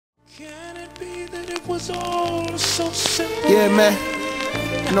Can it be that it was all so simple? Yeah, man.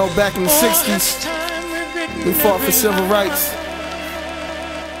 You know, back in the 60s, we fought for civil rights.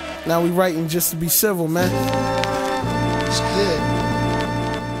 Now we writing just to be civil, man. Yeah.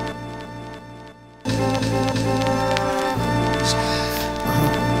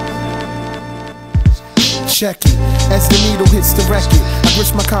 Check it, as the needle hits the record, I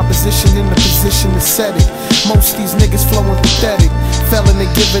grist my composition in the position to set it. Most these niggas flowing pathetic, failing to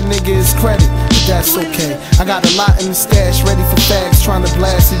give a nigga his credit, but that's okay. I got a lot in the stash, ready for fags, trying to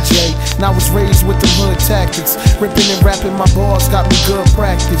blast a J. And I was raised with the hood tactics, ripping and rapping my bars got me good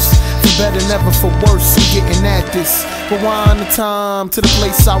practice. For better, never for worse, I'm getting at this. Rewind the time to the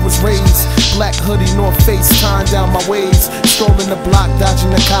place I was raised. Black hoodie, North Face, tying down my waves. Strolling the block, dodging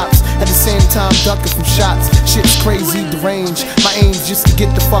the cops, at the same time ducking from shots. Shit's crazy, deranged. My aim's just to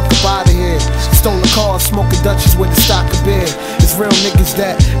get the fuck up out of here. Stolen cars, smoking Dutches with a stock of beer. It's real niggas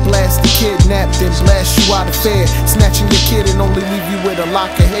that blast the kidnap, then blast you out of fear. Snatching your kid and only leave you with a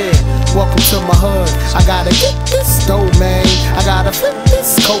lock of hair. Welcome to my hood. I gotta get this dough, man. I gotta flip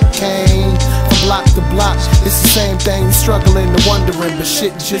this cocaine. From block to block, it's the same thing. Struggling and wondering, but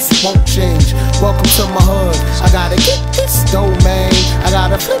shit just won't change. Welcome to my hood. I gotta get this dough, man. I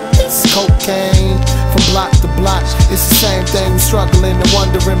gotta flip this cocaine. From block to block, it's the same thing. Struggling and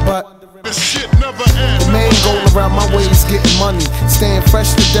wondering, but this shit never ends. the main goal around my way is getting money. Staying fresh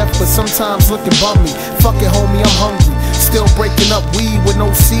to death, but sometimes looking bummy. Fuck it, homie, I'm hungry. Still breaking up weed with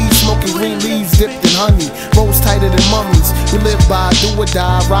no seeds, smoking green leaves dipped in honey. Rolls tighter than mummies. We live by, do or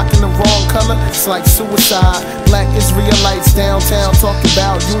die. Rocking the wrong color, it's like suicide. Black Israelites downtown talking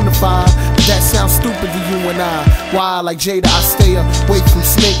about unified, but that sounds stupid to you and I. Why, like Jada, I stay away from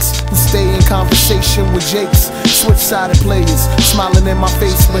snakes who stay in conversation with jakes. Switch-sided players, smiling in my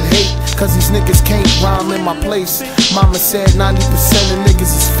face but hate, cause these niggas can't rhyme in my place. Mama said 90% of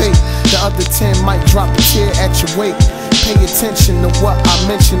niggas is fake. The other 10 might drop a tear at your wake. Pay attention to what I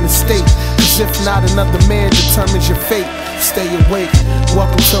mention and state, cause if not, another man determines your fate. Stay awake,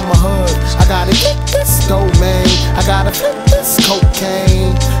 welcome to my hood. I gotta get this dough, man. I gotta flip this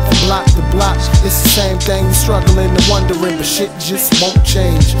cocaine. From block to block, it's the same thing. Struggling and wondering, but shit just won't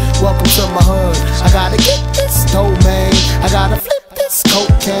change. Welcome to my hood. I gotta get this dough, man. I gotta flip this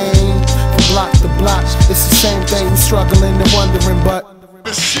cocaine. From block to block, it's the same thing. Struggling and wondering, but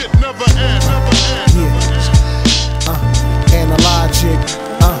this shit never ends. yeah. Analogic,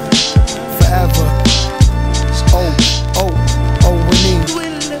 forever. Winning.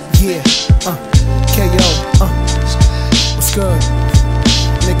 Yeah, KO, what's good?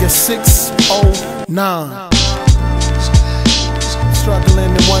 Nigga 609.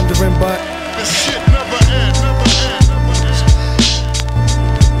 Struggling and wondering, but this shit never ends.